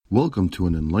Welcome to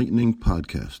an enlightening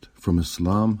podcast from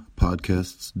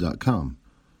IslamPodcasts.com.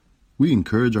 We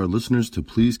encourage our listeners to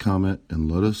please comment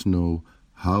and let us know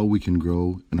how we can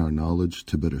grow in our knowledge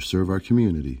to better serve our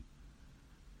community.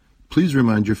 Please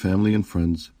remind your family and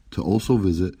friends to also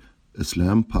visit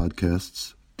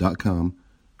IslamPodcasts.com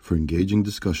for engaging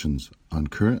discussions on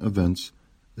current events,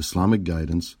 Islamic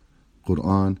guidance,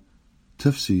 Quran,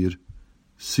 tafsir,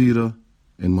 seerah,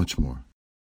 and much more.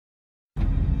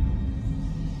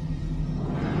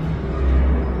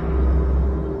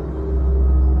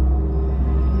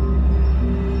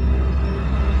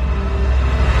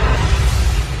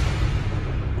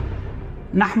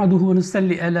 نحمده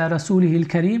ونصلي على رسوله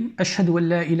الكريم أشهد أن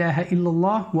لا إله إلا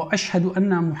الله وأشهد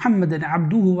أن محمدا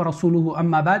عبده ورسوله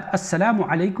أما بعد السلام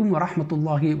عليكم ورحمة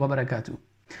الله وبركاته.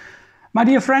 My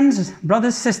dear friends,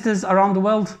 brothers, sisters around the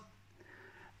world,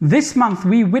 this month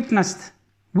we witnessed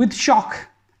with shock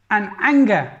and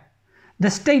anger the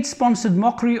state-sponsored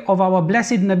mockery of our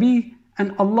blessed Nabi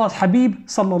and Allah's Habib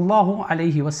sallallahu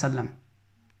alayhi wasallam.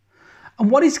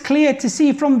 And what is clear to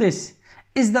see from this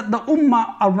is that the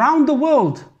ummah around the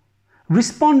world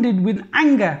responded with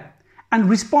anger and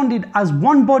responded as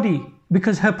one body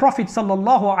because her Prophet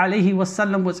sallallahu alaihi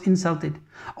wasallam was insulted.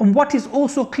 And what is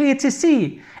also clear to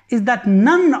see is that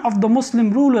none of the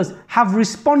Muslim rulers have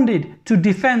responded to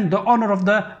defend the honor of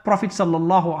the Prophet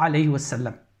sallallahu alaihi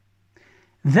wasallam.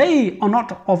 They are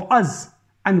not of us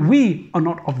and we are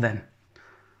not of them.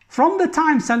 From the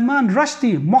time Salman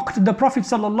Rushdie mocked the Prophet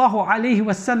sallallahu alaihi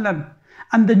wasallam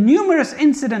and the numerous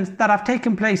incidents that have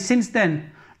taken place since then,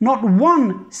 not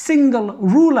one single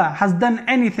ruler has done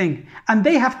anything, and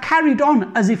they have carried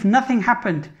on as if nothing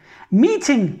happened,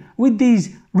 meeting with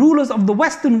these rulers of the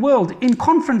Western world in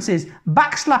conferences,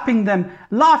 backslapping them,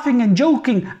 laughing and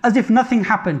joking as if nothing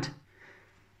happened.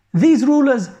 These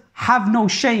rulers have no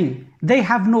shame, they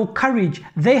have no courage,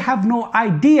 they have no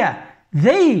idea,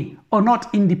 they are not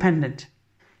independent.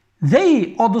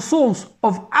 They are the source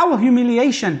of our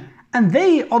humiliation, and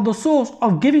they are the source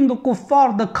of giving the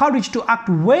kuffar the courage to act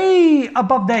way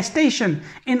above their station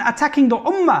in attacking the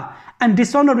ummah and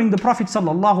dishonoring the Prophet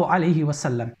sallallahu alaihi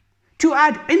wasallam. To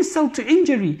add insult to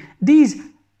injury, these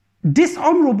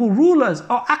dishonorable rulers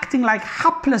are acting like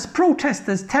hapless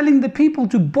protesters telling the people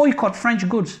to boycott French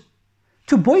goods.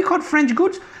 To boycott French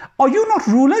goods? Are you not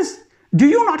rulers? Do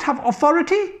you not have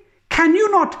authority? Can you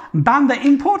not ban the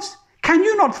imports? Can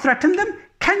you not threaten them?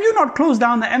 Can you not close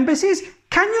down the embassies?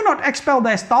 Can you not expel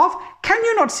their staff? Can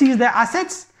you not seize their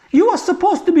assets? You are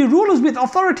supposed to be rulers with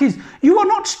authorities. You are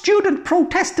not student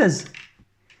protesters.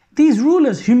 These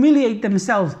rulers humiliate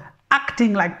themselves,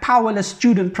 acting like powerless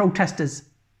student protesters.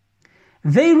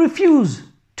 They refuse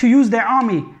to use their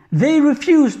army. They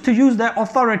refuse to use their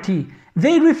authority.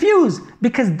 They refuse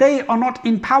because they are not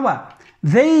in power.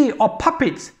 They are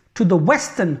puppets to the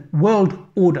Western world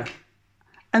order.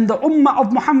 And the ummah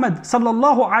of Muhammad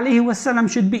sallallahu alaihi wasallam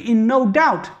should be in no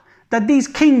doubt that these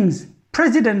kings,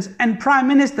 presidents and prime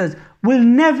ministers will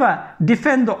never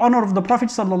defend the honor of the Prophet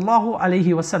sallallahu alaihi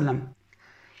wasallam.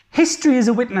 History is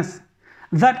a witness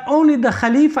that only the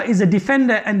Khalifa is a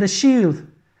defender and a shield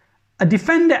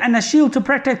to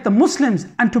protect the Muslims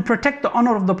and to protect the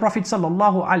honor of the Prophet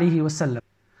sallallahu alaihi wasallam.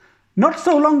 Not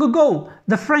so long ago,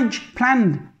 the French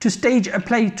planned to stage a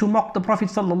play to mock the Prophet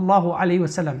sallallahu alaihi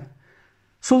wasallam.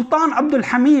 Sultan Abdul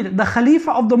Hamid, the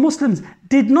Khalifa of the Muslims,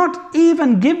 did not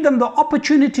even give them the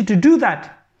opportunity to do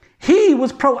that. He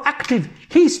was proactive.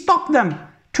 He stopped them.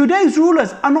 Today's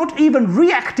rulers are not even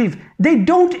reactive. They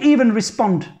don't even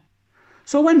respond.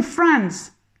 So when France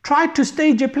tried to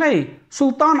stage a play,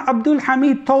 Sultan Abdul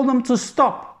Hamid told them to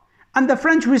stop. And the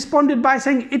French responded by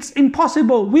saying, "It's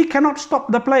impossible. We cannot stop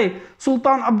the play."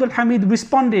 Sultan Abdul Hamid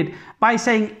responded by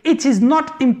saying, "It is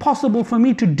not impossible for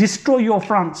me to destroy your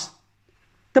France."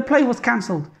 The play was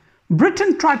cancelled.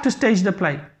 Britain tried to stage the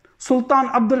play. Sultan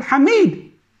Abdul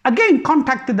Hamid again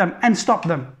contacted them and stopped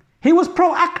them. He was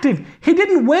proactive. He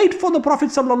didn't wait for the Prophet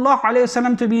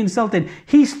ﷺ to be insulted.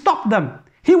 He stopped them.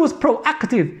 He was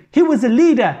proactive. He was a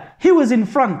leader. He was in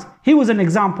front. He was an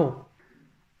example.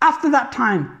 After that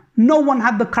time, no one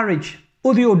had the courage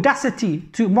or the audacity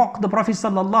to mock the Prophet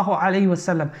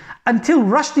ﷺ until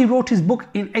Rushdie wrote his book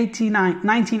in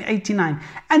 1989,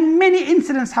 and many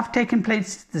incidents have taken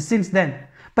place since then.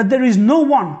 But there is no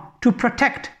one to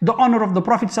protect the honor of the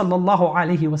Prophet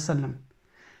ﷺ.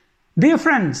 Dear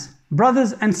friends,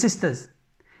 brothers and sisters,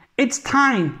 it's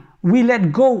time we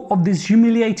let go of these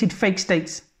humiliated fake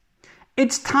states.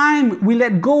 It's time we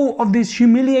let go of these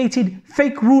humiliated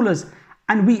fake rulers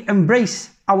and we embrace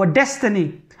our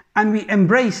destiny and we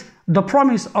embrace the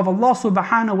promise of Allah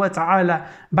subhanahu wa ta'ala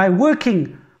by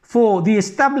working for the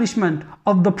establishment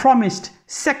of the promised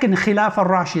second Khilafah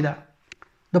al-Rashida.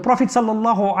 The Prophet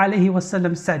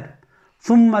ﷺ said,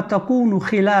 ثُمَّ تَكُونُ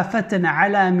خِلَافَةً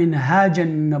عَلَى مِنْهَاجِ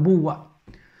النَّبُوَّةِ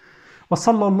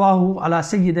وصلى الله على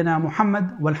سيدنا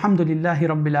محمد والحمد لله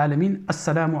رب العالمين.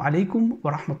 السلام عليكم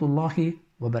ورحمة الله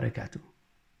وبركاته.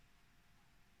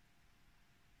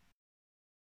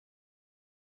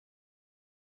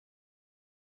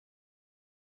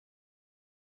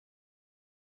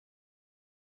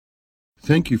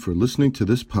 Thank you for listening to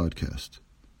this podcast.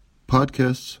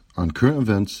 Podcasts on current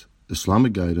events,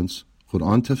 Islamic guidance,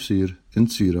 Quran tafsir, and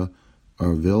seerah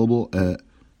are available at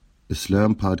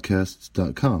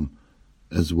islampodcasts.com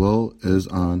as well as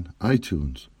on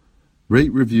iTunes.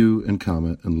 Rate, review, and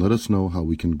comment, and let us know how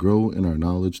we can grow in our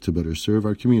knowledge to better serve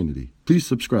our community. Please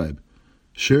subscribe,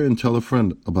 share, and tell a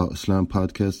friend about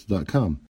islampodcasts.com.